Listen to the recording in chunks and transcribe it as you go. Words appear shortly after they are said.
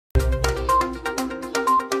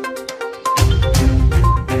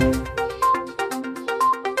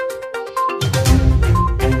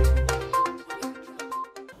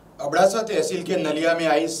अबडासा तहसील के नलिया में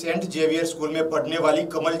I sent Xavier school में पढ़ने वाली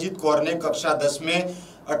कमलजीत कौर ने कक्षा 10 में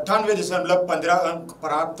 98.15 अंक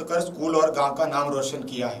प्राप्त कर स्कूल और गांव का नाम रोशन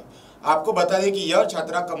किया है। आपको बता दें कि यह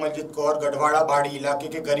छात्रा कमलजीत कौर गढ़वाड़ा बाड़ी इलाके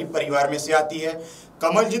के गरीब परिवार में से आती है।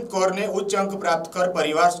 कमलजीत कौर ने उच्च अंक प्राप्त कर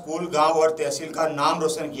परिवार, स्कूल, गांव और तहसील का नाम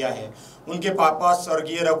रोशन किया है। उनके पापा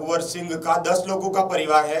स्वर्गीय रघुवर सिंह का 10 लोगों का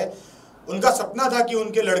परिवार है। उनका सपना था कि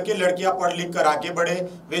उनके लड़के लड़कियां पढ़ लिख कर आगे बढ़े।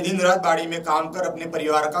 वे दिन रात बाड़ी में काम कर अपने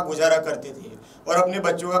परिवार का गुजारा करते थे और अपने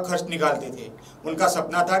बच्चों का खर्च निकालते थे। उनका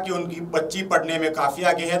सपना था कि उनकी बच्ची पढ़ने में काफ़ी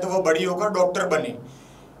आगे है तो वो बड़ी होकर डॉक्टर बने,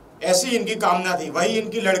 ऐसी इनकी कामना थी। वही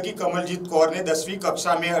इनकी लड़की कमलजीत कौर ने 10वीं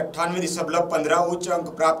कक्षा में 98.15 उच्च अंक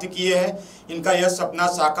प्राप्त किए हैं। इनका यह सपना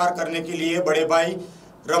साकार करने के लिए बड़े भाई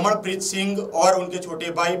रमणप्रीत सिंह और उनके छोटे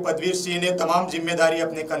भाई पदवीर सिंह ने तमाम जिम्मेदारी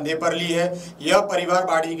अपने कंधे पर ली है। यह परिवार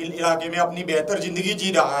बाड़ी इलाके में अपनी बेहतर जिंदगी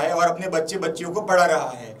जी रहा है और अपने बच्चे बच्चियों को पढ़ा रहा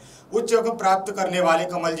है। उच्च अंक प्राप्त करने वाले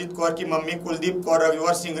कमलजीत कौर की मम्मी कुलदीप कौर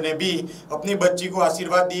रघुवर सिंह ने भी अपनी बच्ची को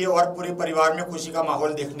आशीर्वाद दिए और पूरे परिवार में खुशी का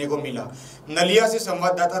माहौल देखने को मिला। नलिया से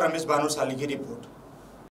संवाददाता रमेश भानुशाली की रिपोर्ट।